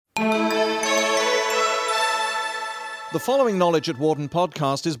The following Knowledge at Wharton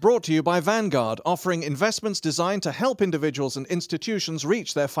podcast is brought to you by Vanguard, offering investments designed to help individuals and institutions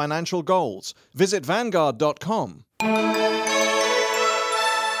reach their financial goals. Visit Vanguard.com.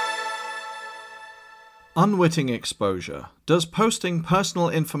 Unwitting exposure. Does posting personal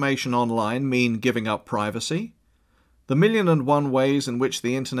information online mean giving up privacy? The 1,000,001 ways in which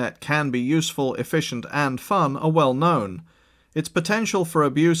the internet can be useful, efficient, and fun are well known. Its potential for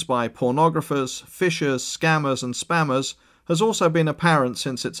abuse by pornographers, phishers, scammers, and spammers has also been apparent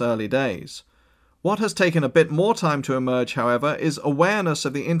since its early days. What has taken a bit more time to emerge, however, is awareness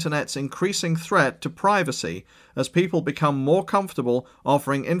of the internet's increasing threat to privacy as people become more comfortable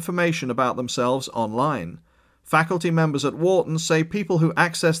offering information about themselves online. Faculty members at Wharton say people who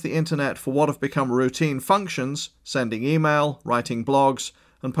access the internet for what have become routine functions, sending email, writing blogs,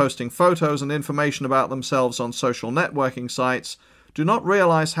 and posting photos and information about themselves on social networking sites, do not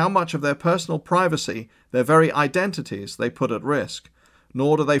realize how much of their personal privacy, their very identities, they put at risk,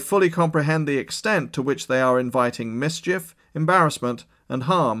 nor do they fully comprehend the extent to which they are inviting mischief, embarrassment, and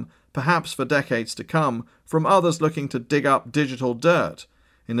harm, perhaps for decades to come, from others looking to dig up digital dirt.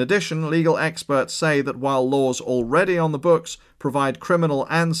 In addition, legal experts say that while laws already on the books provide criminal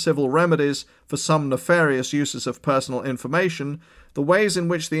and civil remedies for some nefarious uses of personal information, the ways in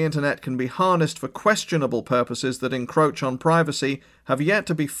which the internet can be harnessed for questionable purposes that encroach on privacy have yet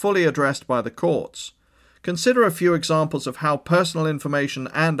to be fully addressed by the courts. Consider a few examples of how personal information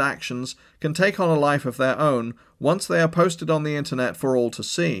and actions can take on a life of their own once they are posted on the internet for all to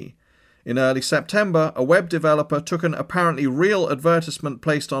see. In early September, a web developer took an apparently real advertisement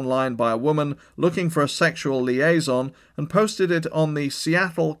placed online by a woman looking for a sexual liaison and posted it on the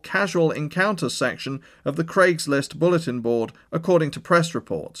Seattle Casual Encounters section of the Craigslist bulletin board, according to press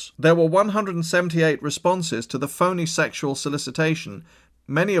reports. There were 178 responses to the phony sexual solicitation,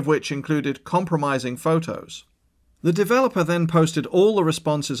 many of which included compromising photos. The developer then posted all the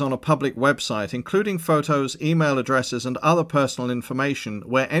responses on a public website, including photos, email addresses, and other personal information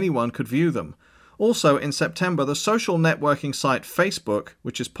where anyone could view them. Also, in September, the social networking site Facebook,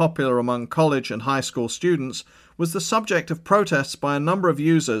 which is popular among college and high school students, was the subject of protests by a number of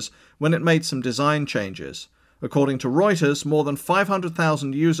users when it made some design changes. According to Reuters, more than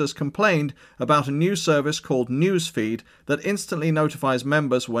 500,000 users complained about a new service called Newsfeed that instantly notifies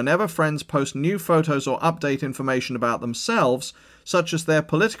members whenever friends post new photos or update information about themselves, such as their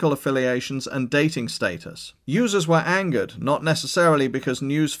political affiliations and dating status. Users were angered, not necessarily because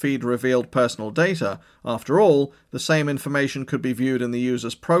Newsfeed revealed personal data. After all, the same information could be viewed in the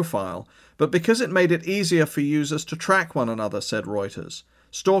user's profile, but because it made it easier for users to track one another, said Reuters.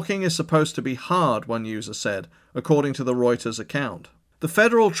 Stalking is supposed to be hard, one user said, according to the Reuters account. The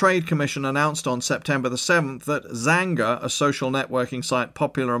Federal Trade Commission announced on September the 7th that Xanga, a social networking site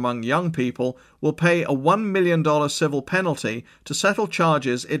popular among young people, will pay a $1 million civil penalty to settle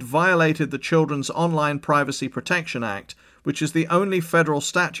charges it violated the Children's Online Privacy Protection Act, which is the only federal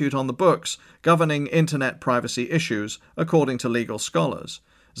statute on the books governing internet privacy issues, according to legal scholars.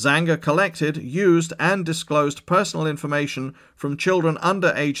 Xanga collected, used, and disclosed personal information from children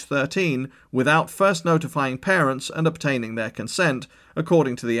under age 13 without first notifying parents and obtaining their consent,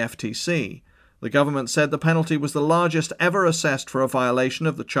 according to the FTC. The government said the penalty was the largest ever assessed for a violation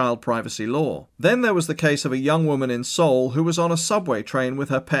of the child privacy law. Then there was the case of a young woman in Seoul who was on a subway train with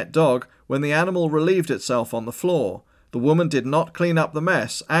her pet dog when the animal relieved itself on the floor. The woman did not clean up the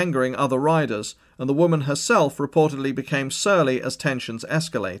mess, angering other riders, and the woman herself reportedly became surly as tensions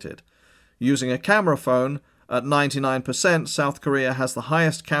escalated. Using a camera phone, at 99%, South Korea has the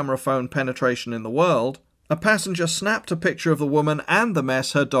highest camera phone penetration in the world, a passenger snapped a picture of the woman and the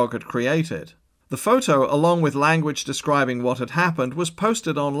mess her dog had created. The photo, along with language describing what had happened, was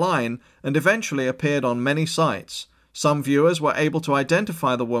posted online and eventually appeared on many sites. Some viewers were able to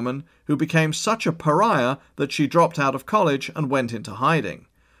identify the woman, who became such a pariah that she dropped out of college and went into hiding.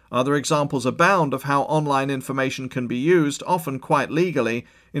 Other examples abound of how online information can be used, often quite legally,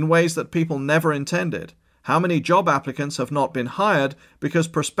 in ways that people never intended. How many job applicants have not been hired because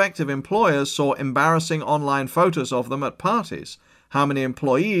prospective employers saw embarrassing online photos of them at parties? How many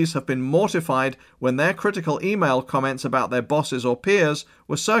employees have been mortified when their critical email comments about their bosses or peers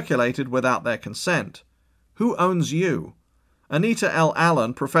were circulated without their consent? Who owns you? Anita L.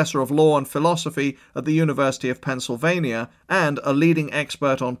 Allen, professor of law and philosophy at the University of Pennsylvania and a leading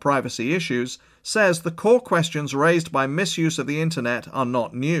expert on privacy issues, says the core questions raised by misuse of the internet are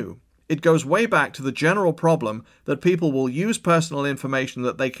not new. It goes way back to the general problem that people will use personal information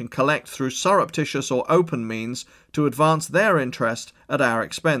that they can collect through surreptitious or open means to advance their interest at our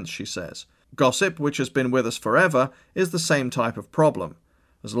expense, she says. Gossip, which has been with us forever, is the same type of problem.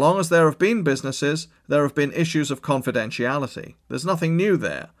 As long as there have been businesses, there have been issues of confidentiality. There's nothing new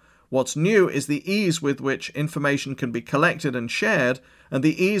there. What's new is the ease with which information can be collected and shared, and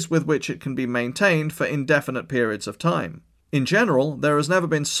the ease with which it can be maintained for indefinite periods of time. In general, there has never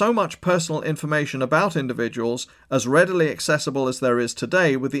been so much personal information about individuals as readily accessible as there is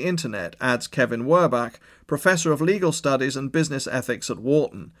today with the Internet, adds Kevin Werbach, Professor of Legal Studies and Business Ethics at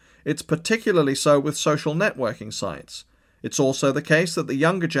Wharton. It's particularly so with social networking sites. It's also the case that the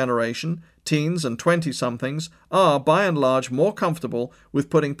younger generation, teens and 20-somethings, are, by and large, more comfortable with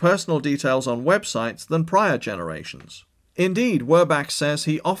putting personal details on websites than prior generations. Indeed, Werbach says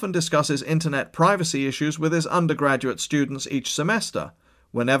he often discusses Internet privacy issues with his undergraduate students each semester.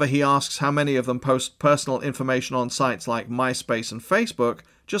 Whenever he asks how many of them post personal information on sites like MySpace and Facebook,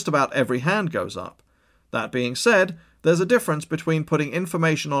 just about every hand goes up. That being said, there's a difference between putting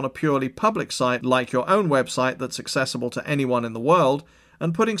information on a purely public site like your own website that's accessible to anyone in the world,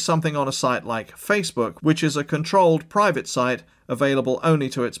 and putting something on a site like Facebook, which is a controlled private site available only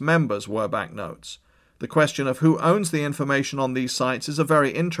to its members, Werbach notes. The question of who owns the information on these sites is a very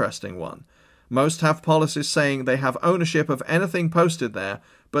interesting one. Most have policies saying they have ownership of anything posted there,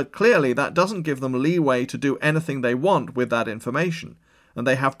 but clearly that doesn't give them leeway to do anything they want with that information. And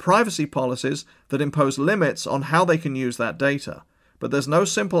they have privacy policies that impose limits on how they can use that data. But there's no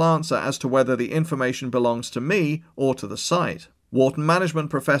simple answer as to whether the information belongs to me or to the site. Wharton management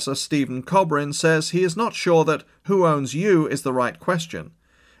professor Stephen Kobrin says he is not sure that who owns you is the right question.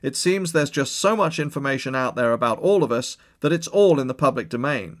 It seems there's just so much information out there about all of us that it's all in the public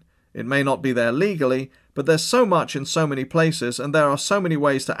domain. It may not be there legally, but there's so much in so many places and there are so many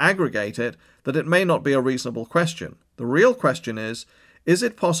ways to aggregate it that it may not be a reasonable question. The real question is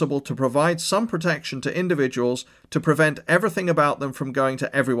it possible to provide some protection to individuals to prevent everything about them from going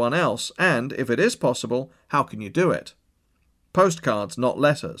to everyone else? And, if it is possible, how can you do it? Postcards, not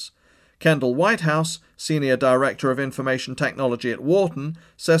letters. Kendall Whitehouse, Senior Director of Information Technology at Wharton,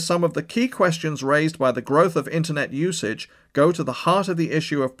 says some of the key questions raised by the growth of Internet usage go to the heart of the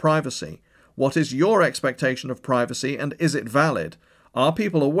issue of privacy. What is your expectation of privacy, and is it valid? Are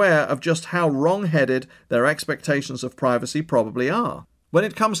people aware of just how wrong-headed their expectations of privacy probably are? When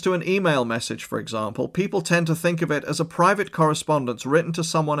it comes to an email message, for example, people tend to think of it as a private correspondence written to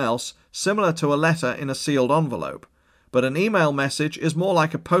someone else, similar to a letter in a sealed envelope. But an email message is more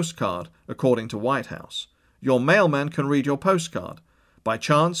like a postcard, according to Whitehouse. Your mailman can read your postcard, by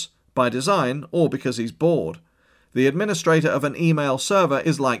chance, by design, or because he's bored. The administrator of an email server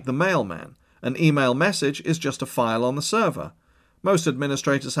is like the mailman. An email message is just a file on the server. Most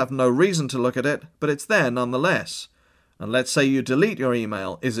administrators have no reason to look at it, but it's there nonetheless. And let's say you delete your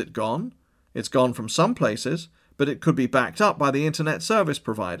email. Is it gone? It's gone from some places, but it could be backed up by the Internet service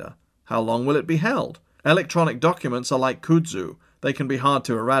provider. How long will it be held? Electronic documents are like kudzu. They can be hard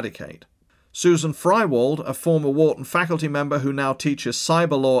to eradicate. Susan Freiwald, a former Wharton faculty member who now teaches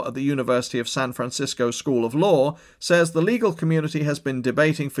cyber law at the University of San Francisco School of Law, says the legal community has been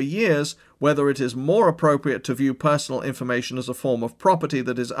debating for years whether it is more appropriate to view personal information as a form of property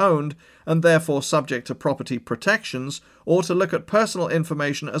that is owned and therefore subject to property protections, or to look at personal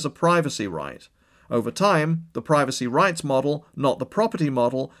information as a privacy right. Over time, the privacy rights model, not the property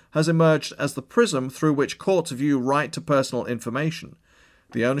model, has emerged as the prism through which courts view right to personal information.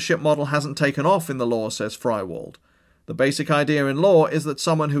 The ownership model hasn't taken off in the law, says Freiwald. The basic idea in law is that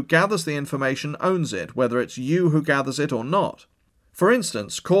someone who gathers the information owns it, whether it's you who gathers it or not. For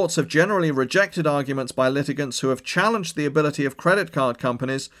instance, courts have generally rejected arguments by litigants who have challenged the ability of credit card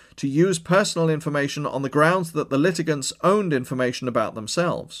companies to use personal information on the grounds that the litigants owned information about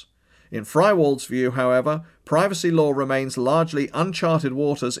themselves. In Freiwald's view, however, privacy law remains largely uncharted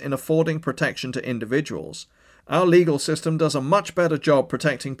waters in affording protection to individuals. Our legal system does a much better job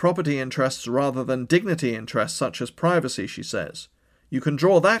protecting property interests rather than dignity interests such as privacy, she says. You can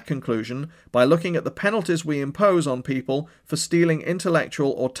draw that conclusion by looking at the penalties we impose on people for stealing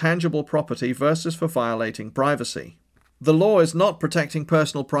intellectual or tangible property versus for violating privacy. The law is not protecting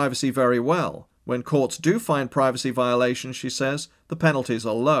personal privacy very well. When courts do find privacy violations, she says, the penalties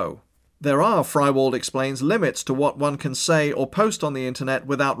are low. There are, Freiwald explains, limits to what one can say or post on the Internet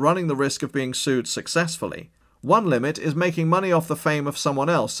without running the risk of being sued successfully. One limit is making money off the fame of someone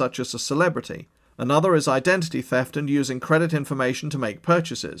else, such as a celebrity. Another is identity theft and using credit information to make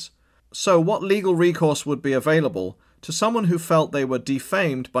purchases. So what legal recourse would be available to someone who felt they were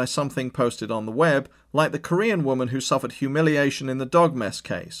defamed by something posted on the web, like the Korean woman who suffered humiliation in the dog mess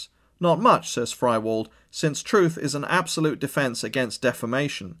case? Not much, says Freiwald, since truth is an absolute defense against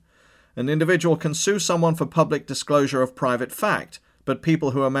defamation. An individual can sue someone for public disclosure of private fact, but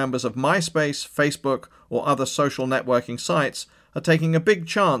people who are members of MySpace, Facebook, or other social networking sites are taking a big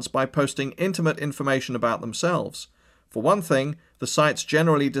chance by posting intimate information about themselves. For one thing, the sites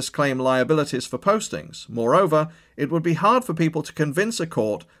generally disclaim liabilities for postings. Moreover, it would be hard for people to convince a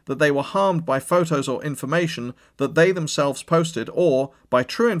court that they were harmed by photos or information that they themselves posted or by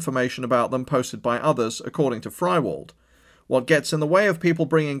true information about them posted by others, according to Freiwald. What gets in the way of people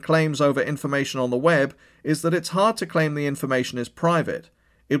bringing claims over information on the web is that it's hard to claim the information is private.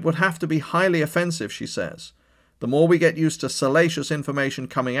 It would have to be highly offensive, she says. The more we get used to salacious information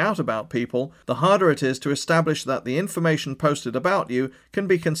coming out about people, the harder it is to establish that the information posted about you can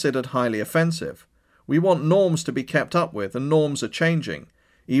be considered highly offensive. We want norms to be kept up with, and norms are changing.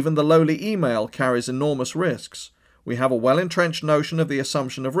 Even the lowly email carries enormous risks. We have a well-entrenched notion of the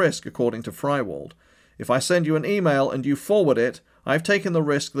assumption of risk, according to Freiwald. If I send you an email and you forward it, I've taken the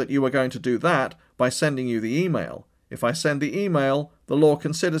risk that you are going to do that by sending you the email. If I send the email, the law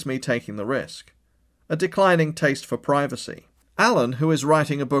considers me taking the risk. A declining taste for privacy. Allen, who is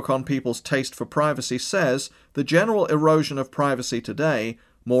writing a book on people's taste for privacy, says the general erosion of privacy today,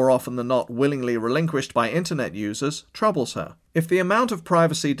 more often than not willingly relinquished by internet users, troubles her. If the amount of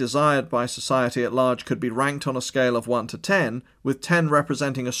privacy desired by society at large could be ranked on a scale of 1 to 10, with 10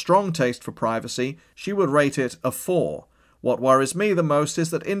 representing a strong taste for privacy, she would rate it a 4. What worries me the most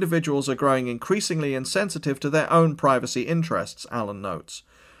is that individuals are growing increasingly insensitive to their own privacy interests, Allen notes.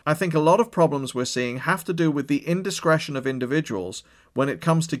 I think a lot of problems we're seeing have to do with the indiscretion of individuals when it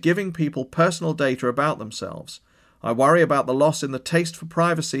comes to giving people personal data about themselves. I worry about the loss in the taste for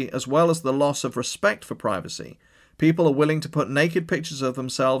privacy as well as the loss of respect for privacy. People are willing to put naked pictures of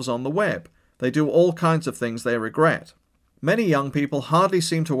themselves on the web. They do all kinds of things they regret. Many young people hardly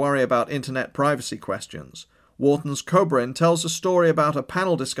seem to worry about internet privacy questions. Wharton's Kobrin tells a story about a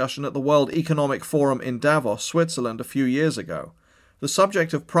panel discussion at the World Economic Forum in Davos, Switzerland, a few years ago. The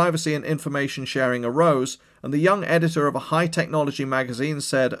subject of privacy and information sharing arose, and the young editor of a high-technology magazine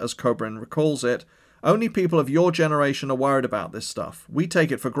said, as Kobrin recalls it, "Only people of your generation are worried about this stuff. We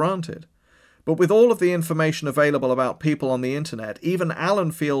take it for granted." But with all of the information available about people on the internet, even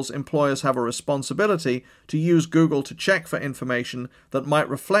Allen feels employers have a responsibility to use Google to check for information that might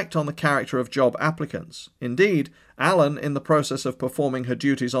reflect on the character of job applicants. Indeed, Allen, in the process of performing her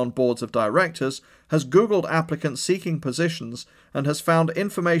duties on boards of directors, has Googled applicants seeking positions and has found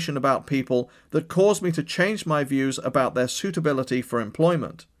information about people that caused me to change my views about their suitability for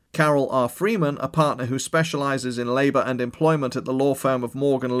employment. Carol R. Freeman, a partner who specializes in labor and employment at the law firm of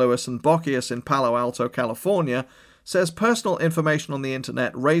Morgan, Lewis & Bockius in Palo Alto, California, says personal information on the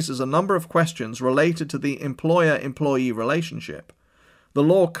internet raises a number of questions related to the employer-employee relationship. The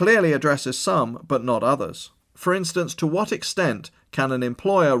law clearly addresses some, but not others. For instance, to what extent can an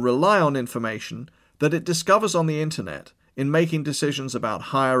employer rely on information that it discovers on the internet in making decisions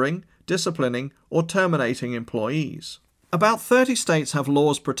about hiring, disciplining, or terminating employees? About 30 states have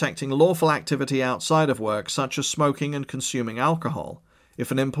laws protecting lawful activity outside of work, such as smoking and consuming alcohol.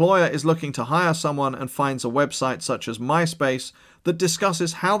 If an employer is looking to hire someone and finds a website such as MySpace that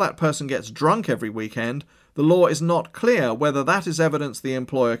discusses how that person gets drunk every weekend, the law is not clear whether that is evidence the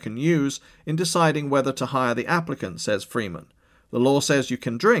employer can use in deciding whether to hire the applicant, says Freeman. The law says you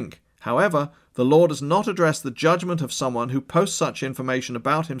can drink. However, the law does not address the judgment of someone who posts such information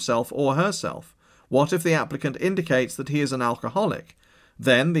about himself or herself. What if the applicant indicates that he is an alcoholic?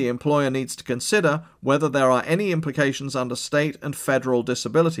 Then the employer needs to consider whether there are any implications under state and federal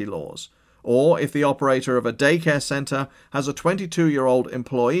disability laws. Or if the operator of a daycare center has a 22-year-old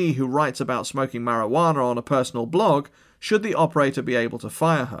employee who writes about smoking marijuana on a personal blog, should the operator be able to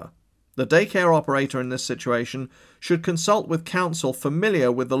fire her? The daycare operator in this situation should consult with counsel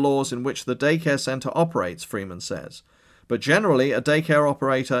familiar with the laws in which the daycare center operates, Freeman says. But generally, a daycare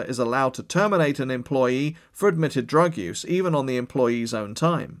operator is allowed to terminate an employee for admitted drug use, even on the employee's own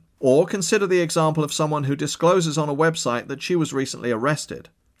time. Or consider the example of someone who discloses on a website that she was recently arrested.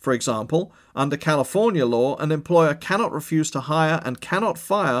 For example, under California law, an employer cannot refuse to hire and cannot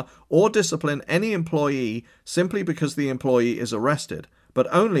fire or discipline any employee simply because the employee is arrested, but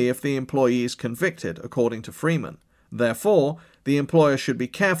only if the employee is convicted, according to Freeman. Therefore, the employer should be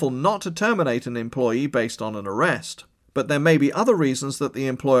careful not to terminate an employee based on an arrest. But there may be other reasons that the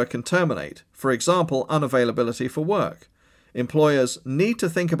employer can terminate, for example, unavailability for work. Employers need to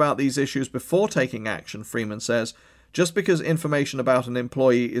think about these issues before taking action, Freeman says. Just because information about an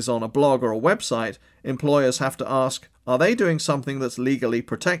employee is on a blog or a website, employers have to ask, are they doing something that's legally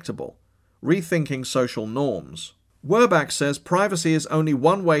protectable? Rethinking social norms. Werbach says privacy is only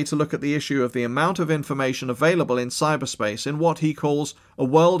one way to look at the issue of the amount of information available in cyberspace in what he calls a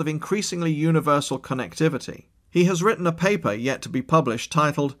world of increasingly universal connectivity. He has written a paper yet to be published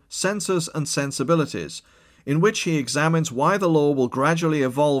titled Sensors and Sensibilities, in which he examines why the law will gradually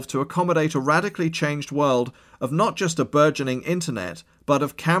evolve to accommodate a radically changed world of not just a burgeoning internet, but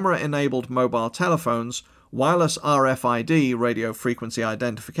of camera-enabled mobile telephones, wireless RFID, radio frequency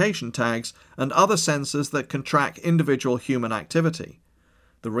identification tags, and other sensors that can track individual human activity.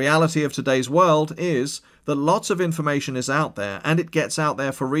 The reality of today's world is that lots of information is out there, and it gets out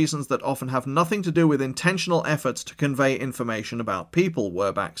there for reasons that often have nothing to do with intentional efforts to convey information about people,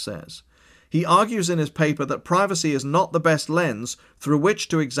 Werbach says. He argues in his paper that privacy is not the best lens through which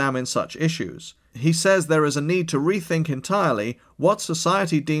to examine such issues. He says there is a need to rethink entirely what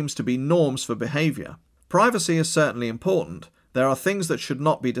society deems to be norms for behavior. Privacy is certainly important. There are things that should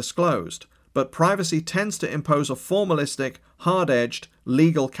not be disclosed, but privacy tends to impose a formalistic, hard-edged,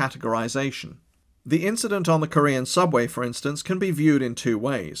 legal categorization. The incident on the Korean subway, for instance, can be viewed in two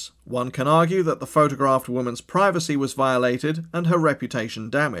ways. One can argue that the photographed woman's privacy was violated and her reputation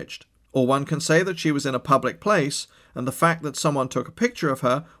damaged. Or one can say that she was in a public place, and the fact that someone took a picture of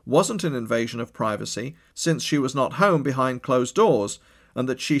her wasn't an invasion of privacy, since she was not home behind closed doors, and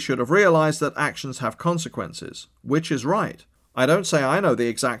that she should have realized that actions have consequences. Which is right? I don't say I know the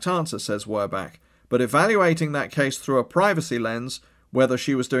exact answer, says Werbach, but evaluating that case through a privacy lens, whether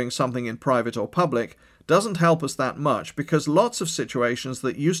she was doing something in private or public, doesn't help us that much because lots of situations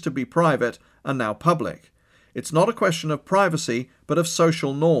that used to be private are now public. It's not a question of privacy, but of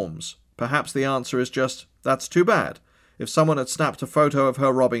social norms. Perhaps the answer is just, that's too bad. If someone had snapped a photo of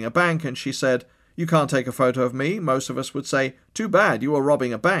her robbing a bank and she said, "You can't take a photo of me," most of us would say, "Too bad, you were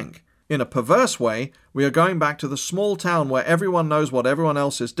robbing a bank." In a perverse way, we are going back to the small town where everyone knows what everyone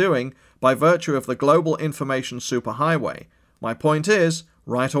else is doing by virtue of the global information superhighway. My point is,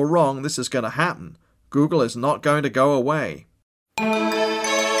 right or wrong, this is going to happen. Google is not going to go away.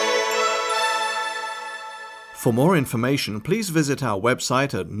 For more information, please visit our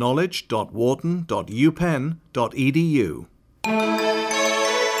website at knowledge.wharton.upenn.edu.